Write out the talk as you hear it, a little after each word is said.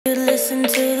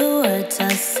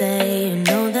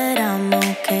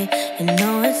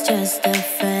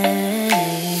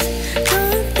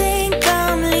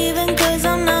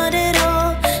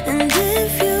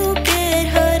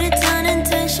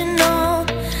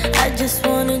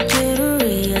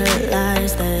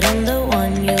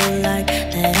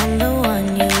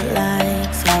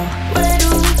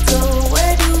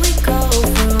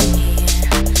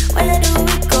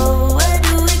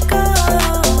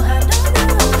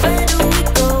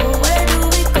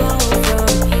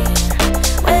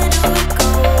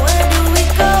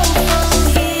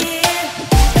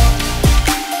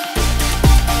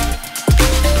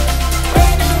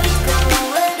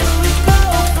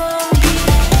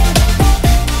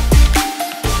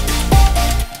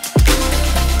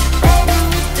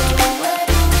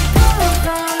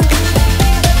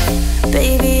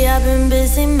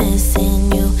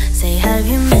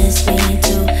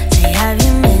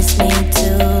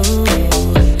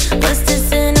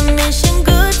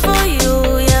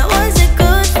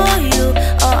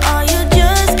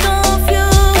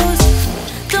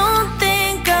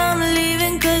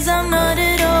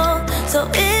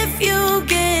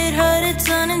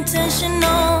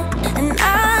intentional. And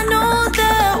I know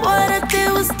that what I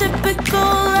did was typical.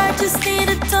 I just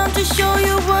needed time to show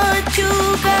you what you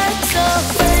got. So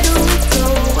where do we go?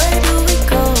 Where do we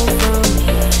go from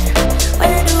here?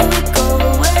 Where do we go?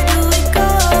 Where do we go?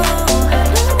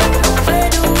 Where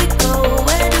do we go?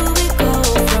 Where do we go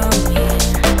from here?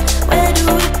 Where do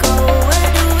we go? Where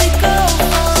do we go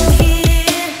from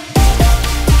here?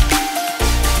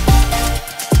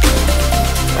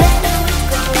 Where do we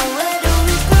go? Where do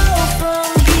we go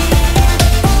from here?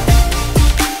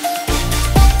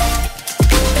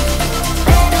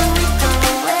 Where do we go?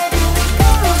 Where do we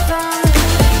go from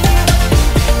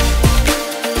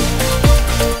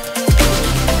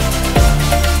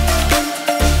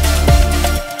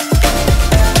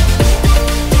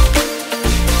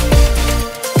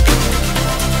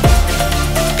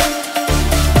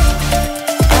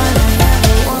All I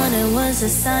ever wanted was a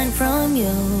sign from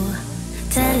you,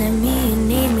 telling me you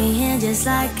need me here just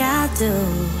like I do.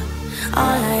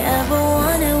 All I ever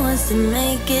wanted was to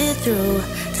make it through.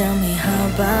 Tell me, how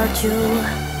about you?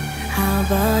 How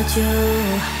about you?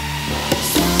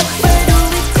 So where do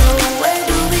we go? Where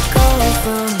do we go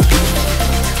from here?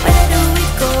 Where do we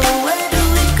go? Where do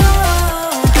we go?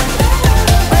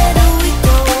 Where do we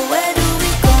go? Where do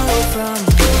we go from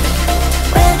here?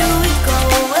 Where do we go?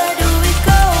 Where do we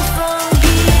go from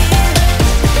here?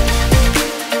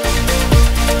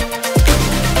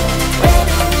 Where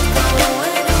do we go?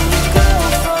 Where do we go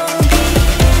from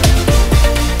here?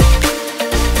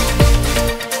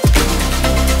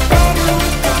 Where do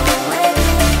we go? Where do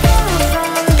we go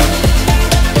from here?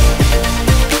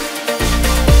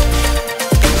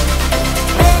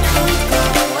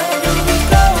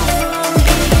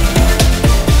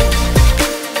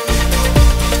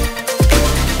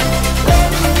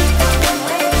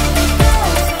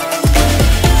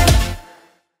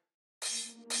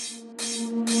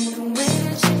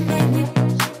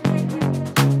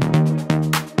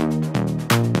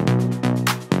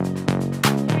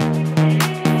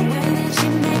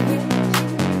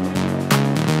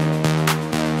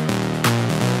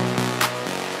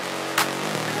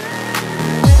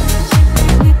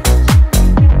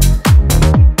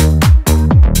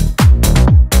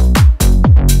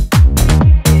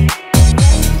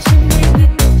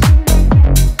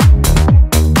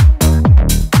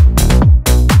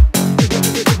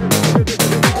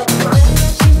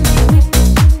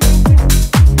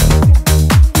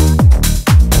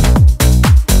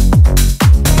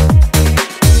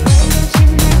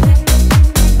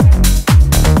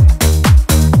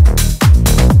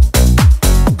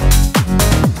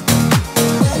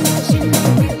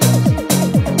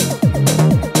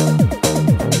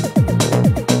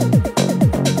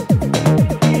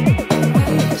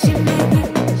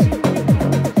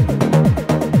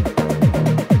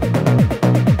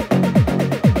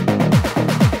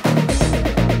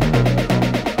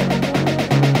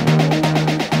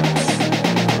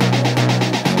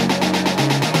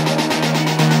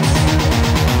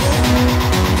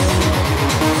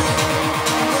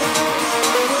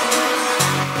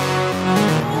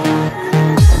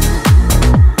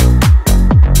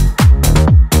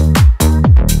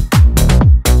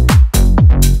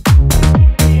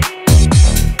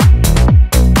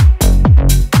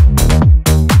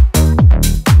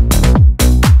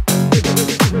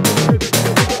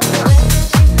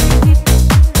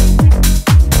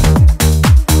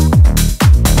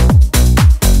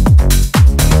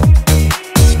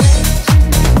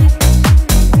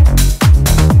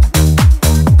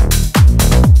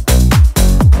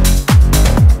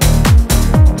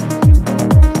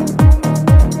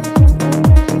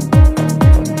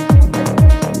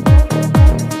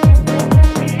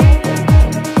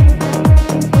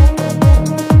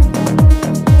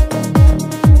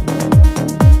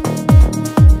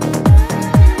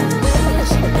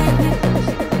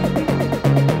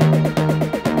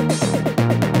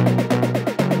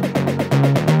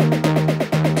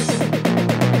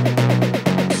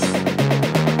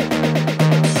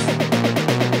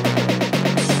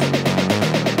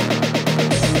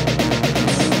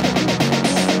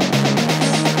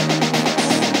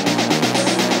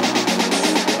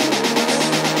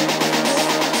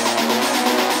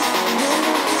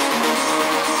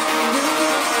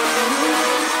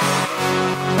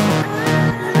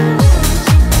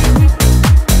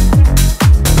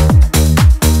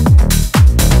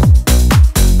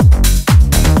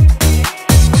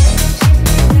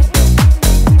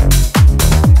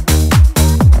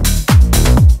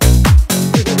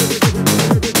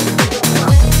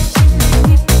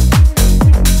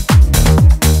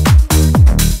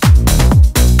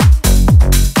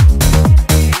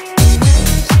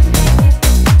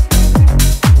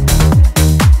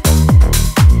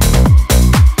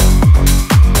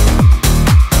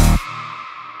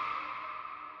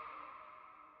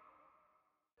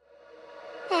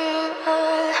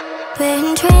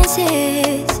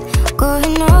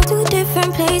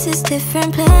 places,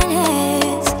 different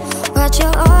planets. Watch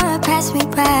your aura pass me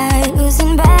by,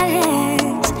 losing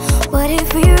balance. What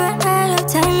if we run out of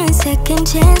time and second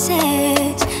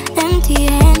chances?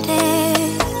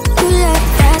 Empty-handed. You like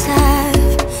the fast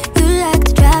life, you like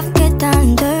to drive, get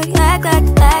down dirt. You act like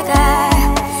the bad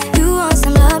guy. You want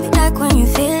some love, you like when you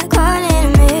feel like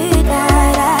calling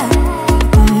midnight.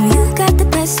 You got the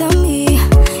best of me,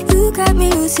 you got me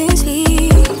losing sleep.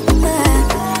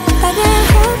 I've been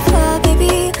hopeful,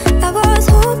 baby. I was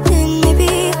hoping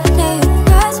maybe that you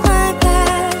cross my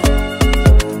path.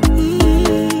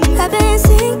 I've been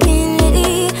sinking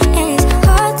lately, and it's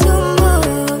hard to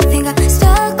move. Think I'm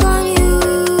stuck on you.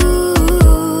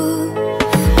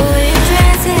 We're in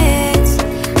transits,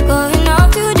 going off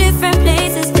to different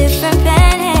places, different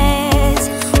planets.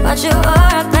 Watch your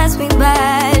aura pass me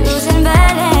by, losing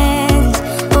balance.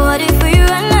 What if we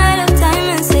run out of time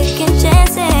and second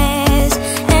chances?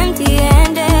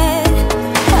 Empty-handed.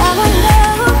 I wonder,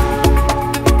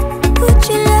 would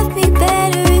you love me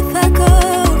better if I go?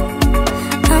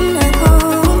 I'm not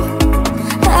home.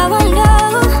 I wonder,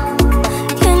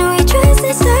 can we trust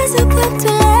the stars above to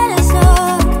let us know?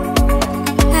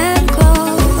 I'd go.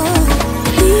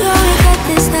 We only got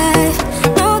this life,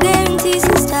 no guarantees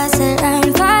and stars align.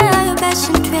 Follow your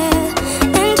passion trail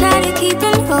and try to keep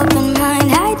an open mind.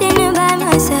 Hiding it by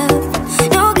myself,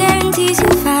 no guarantees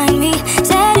you'll find me.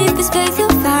 Said if it's faith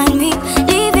you'll find me,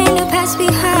 leaving the past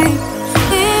behind.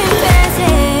 We're in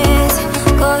passes,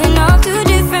 going off to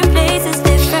different places,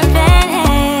 different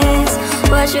planets.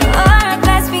 Watch your aura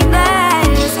pass me by,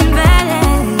 losing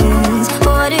balance.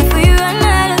 What if we run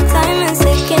out of time and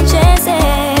second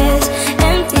chances?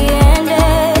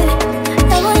 Empty-handed.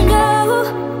 I wonder,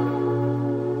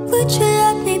 would you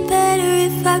love me better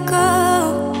if I go?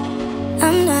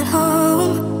 I'm not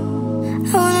home.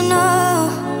 I wanna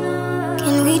know,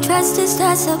 can we trust the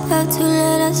stars above to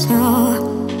let us know?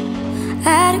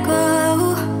 I'd go.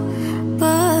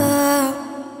 Whoa.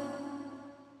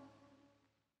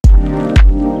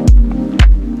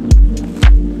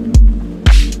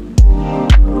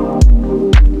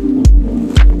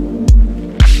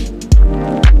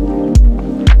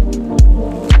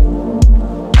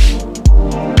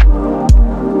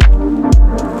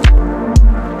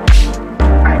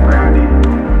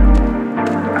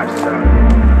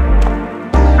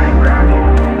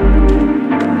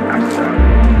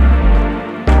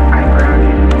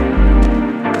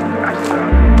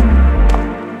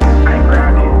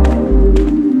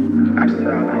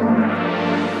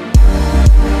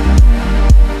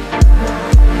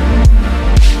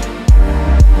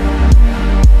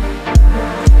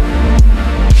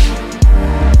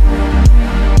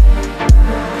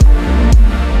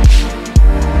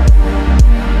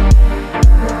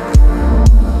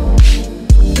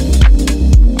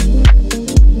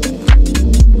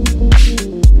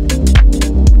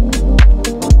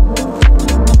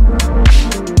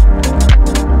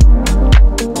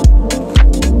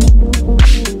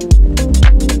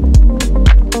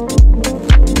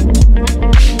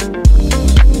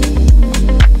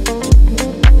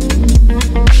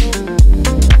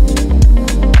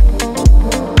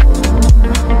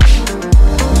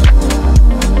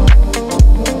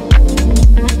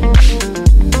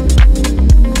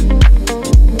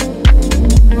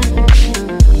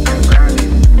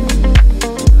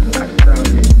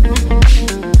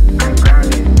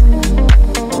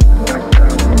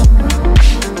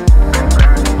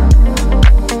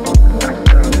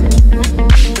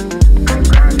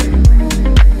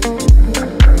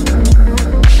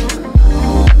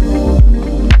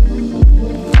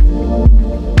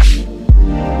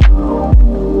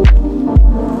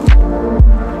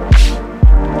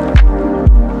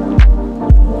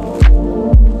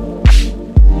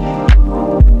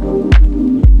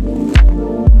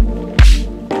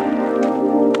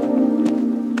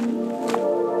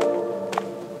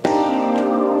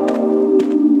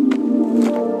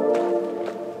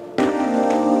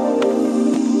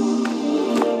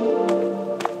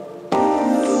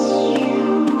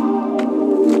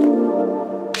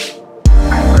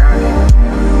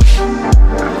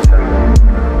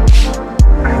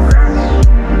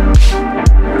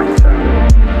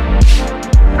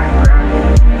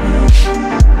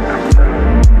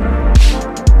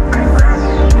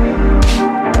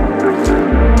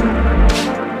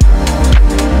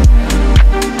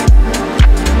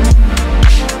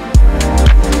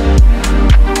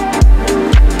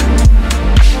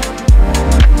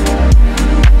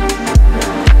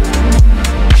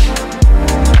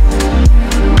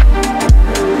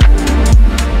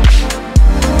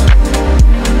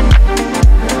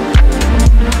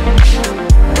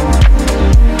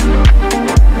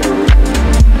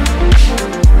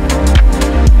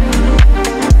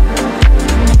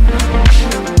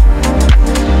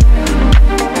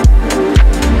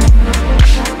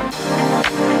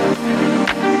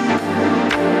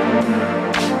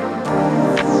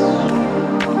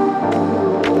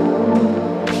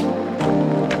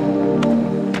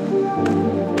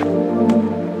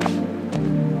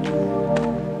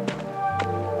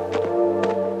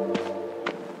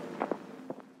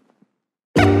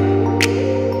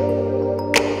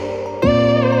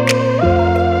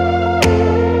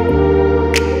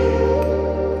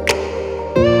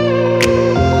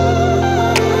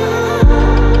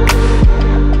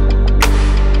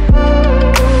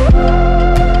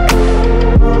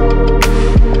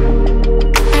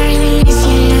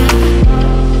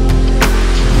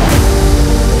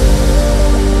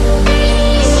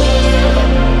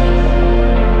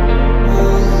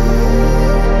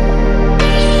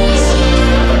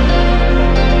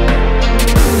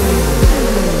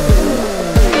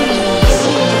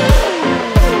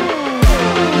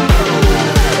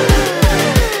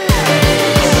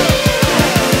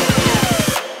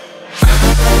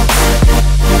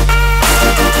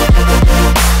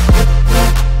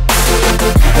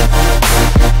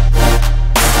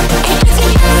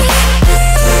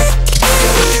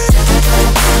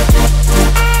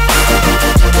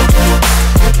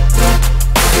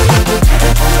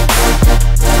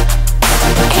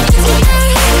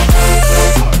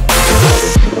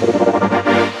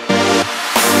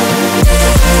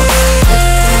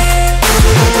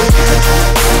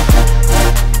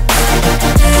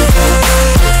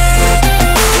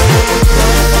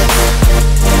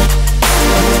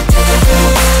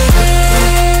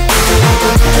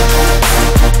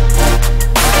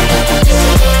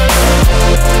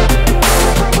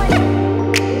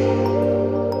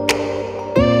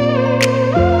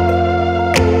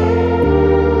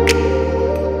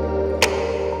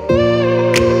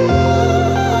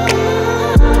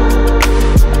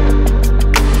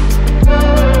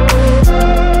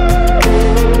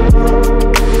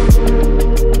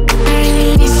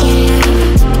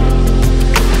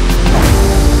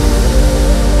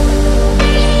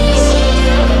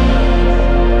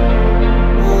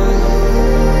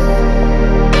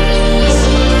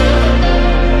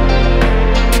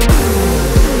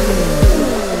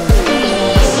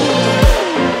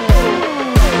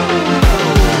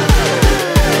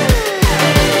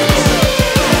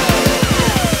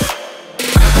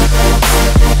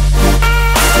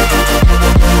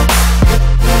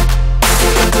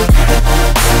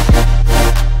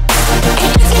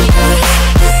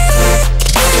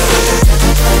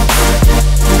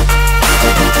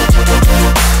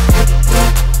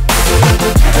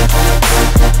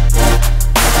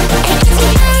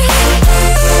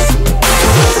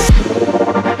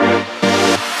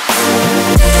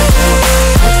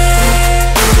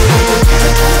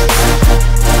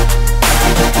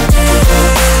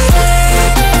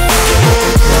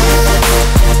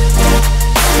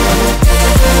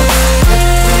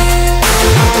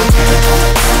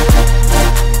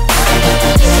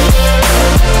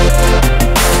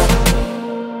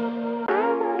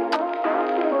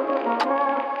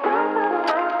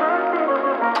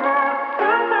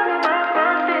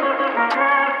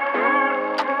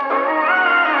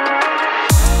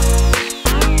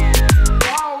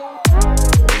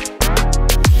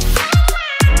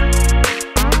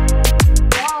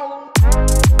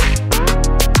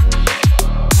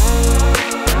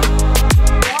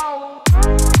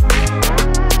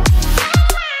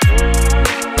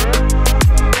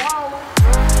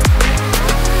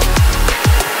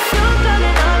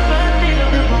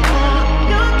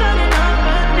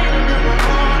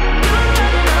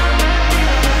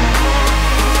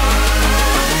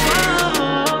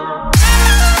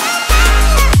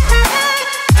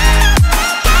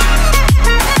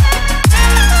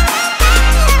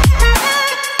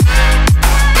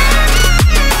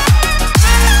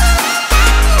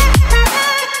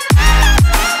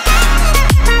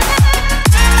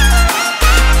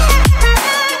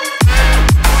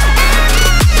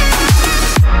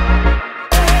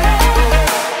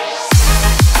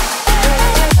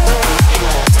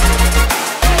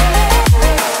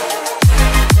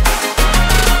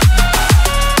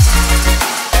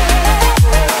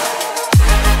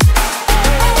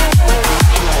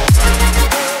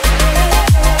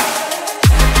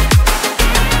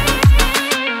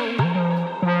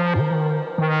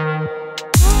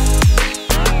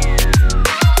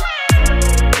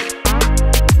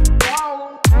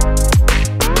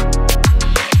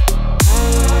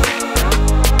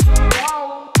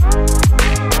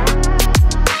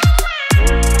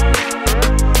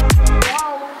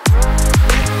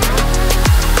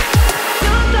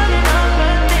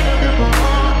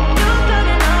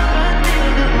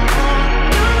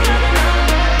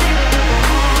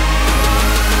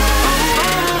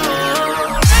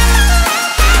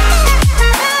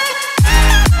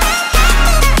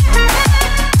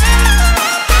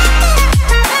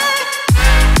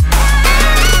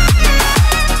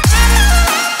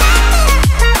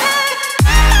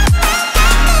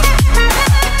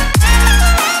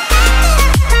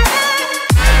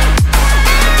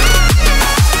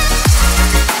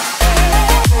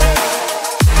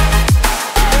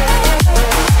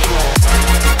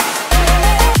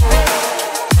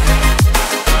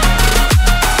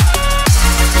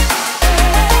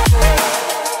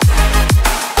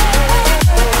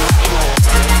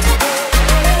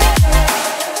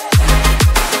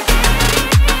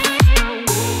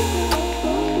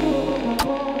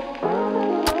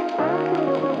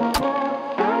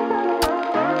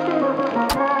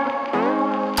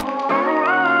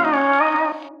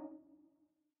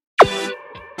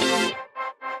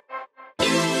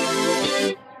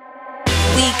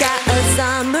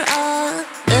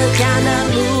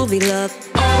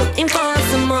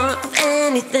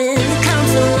 everything that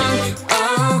comes along.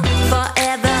 Oh,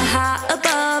 forever high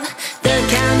above, the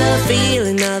kind of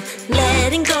feeling of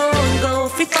letting go and go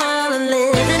free falling,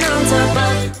 living on top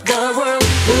of the world.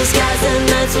 Blue skies and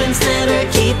night swims,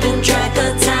 never keeping track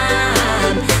of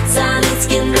time. Sonic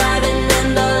skin driving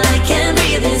and all I can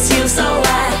breathe is you, so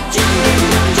I jump in,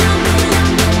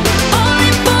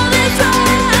 only for this ride.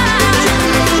 Jump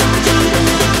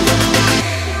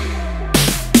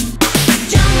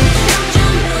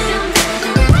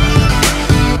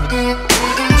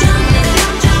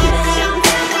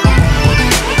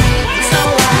so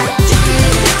I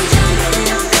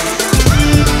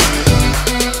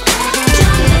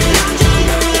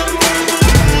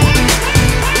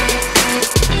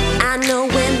I know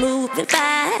we're moving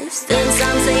fast, and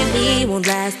some say we won't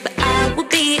last, but I will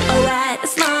be alright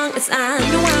as long as I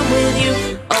know I'm with you.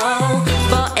 Oh,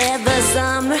 forever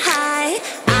summer high,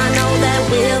 I know that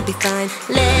we'll be fine.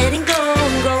 Letting go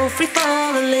and go free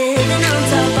falling, living on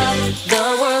top of the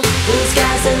world. Blue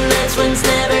skies and night swims,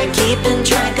 never keeping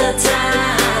track of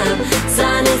time.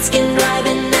 Sonic skin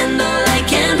driving and all I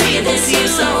can breathe is you,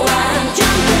 so I'm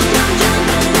jumping,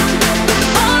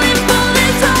 only for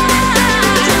this ride.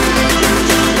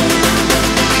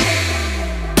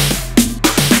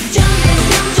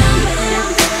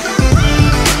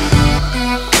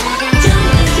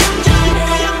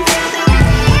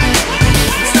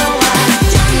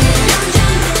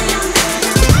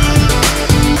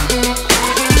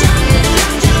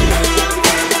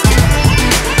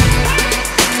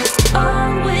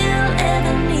 All we'll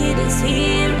ever need is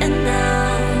here and now.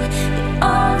 It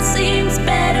all seems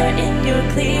better in your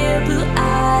clear blue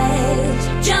eyes.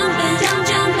 Jumping,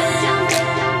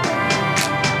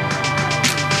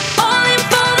 only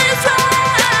for this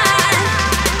ride.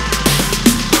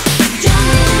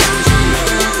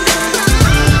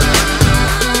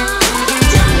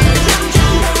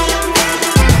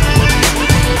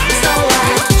 So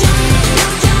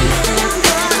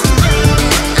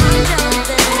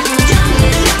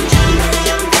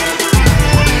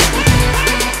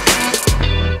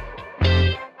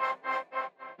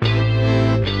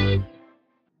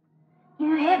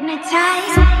you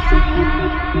hypnotize.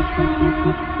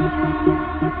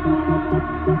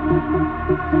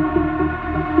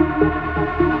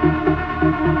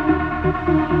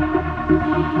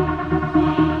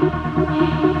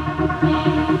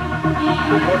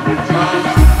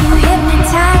 Hypnotize.